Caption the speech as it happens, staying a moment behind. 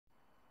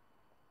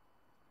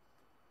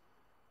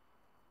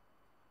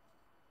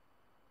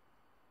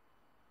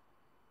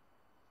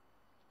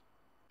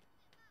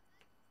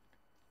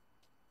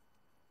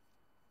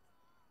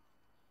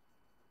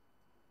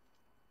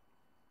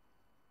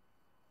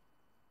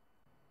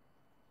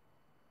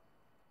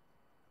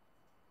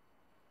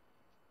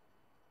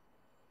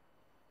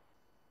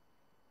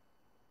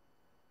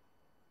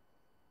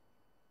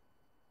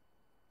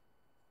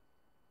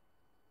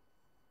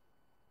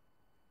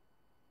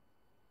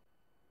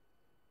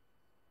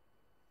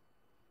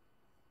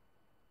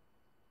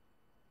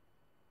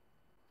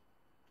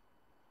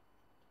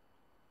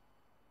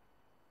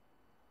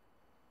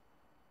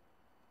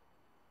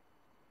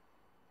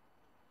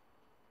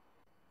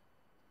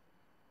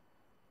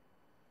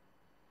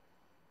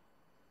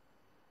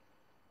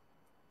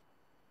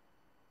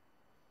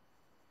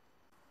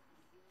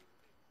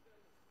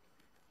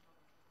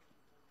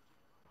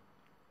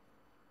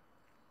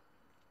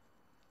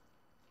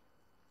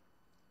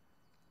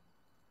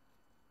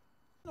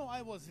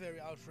I was very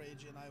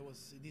outraged and I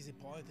was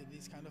disappointed in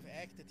this kind of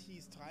act that he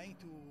is trying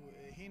to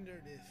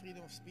hinder the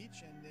freedom of speech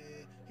and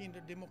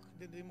hinder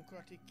the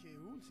democratic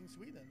rules in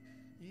Sweden.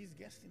 He is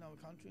guest in our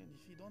country, and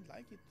if you don't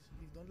like it,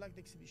 if you don't like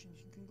the exhibition,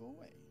 you can go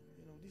away.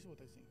 You know, this is what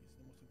I think is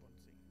the most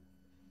important thing.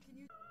 Can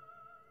you?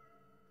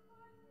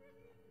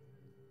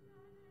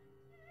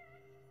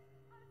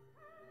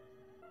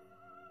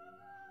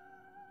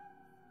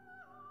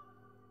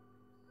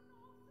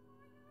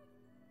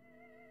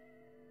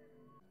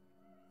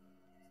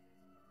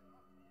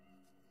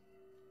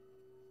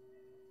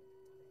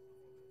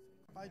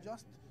 I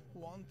just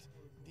want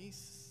this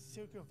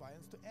circle of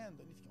violence to end,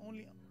 and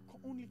it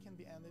only can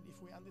be ended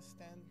if we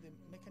understand the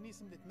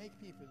mechanism that make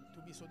people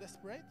to be so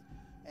desperate,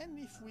 and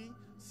if we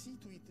see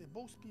to it that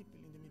both people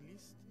in the Middle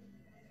East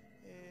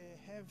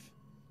have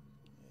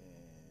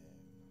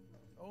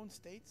own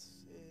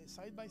states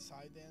side by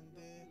side and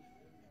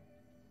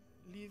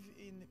live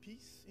in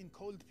peace, in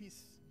cold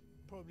peace,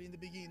 probably in the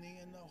beginning,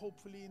 and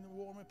hopefully in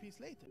warmer peace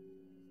later.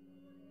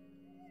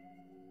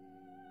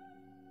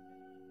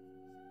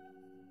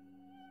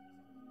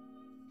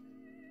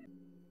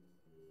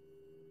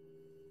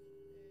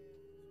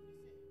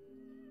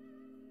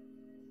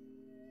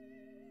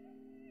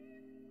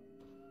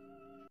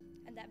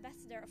 And the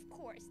ambassador, of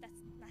course,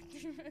 that's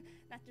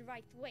not the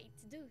right way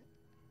to do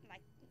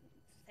like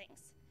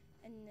things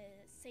and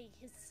say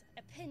his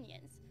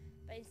opinions.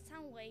 But in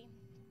some way,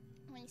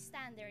 when you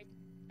stand there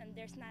and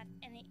there's not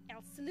any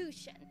else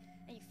solution,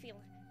 and you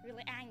feel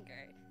really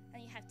angered,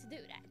 and you have to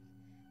do that.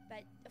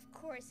 But of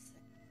course,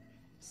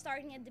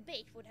 starting a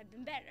debate would have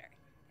been better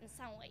in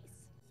some ways.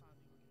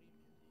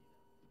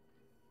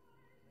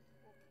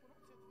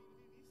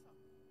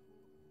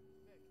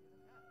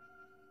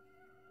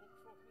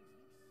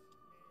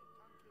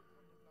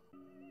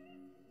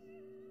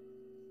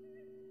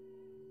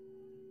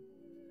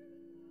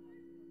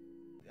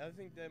 I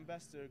think the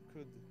ambassador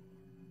could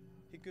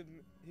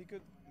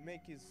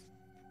make his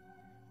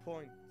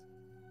point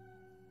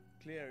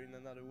clear in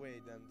another way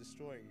than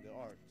destroying the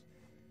art.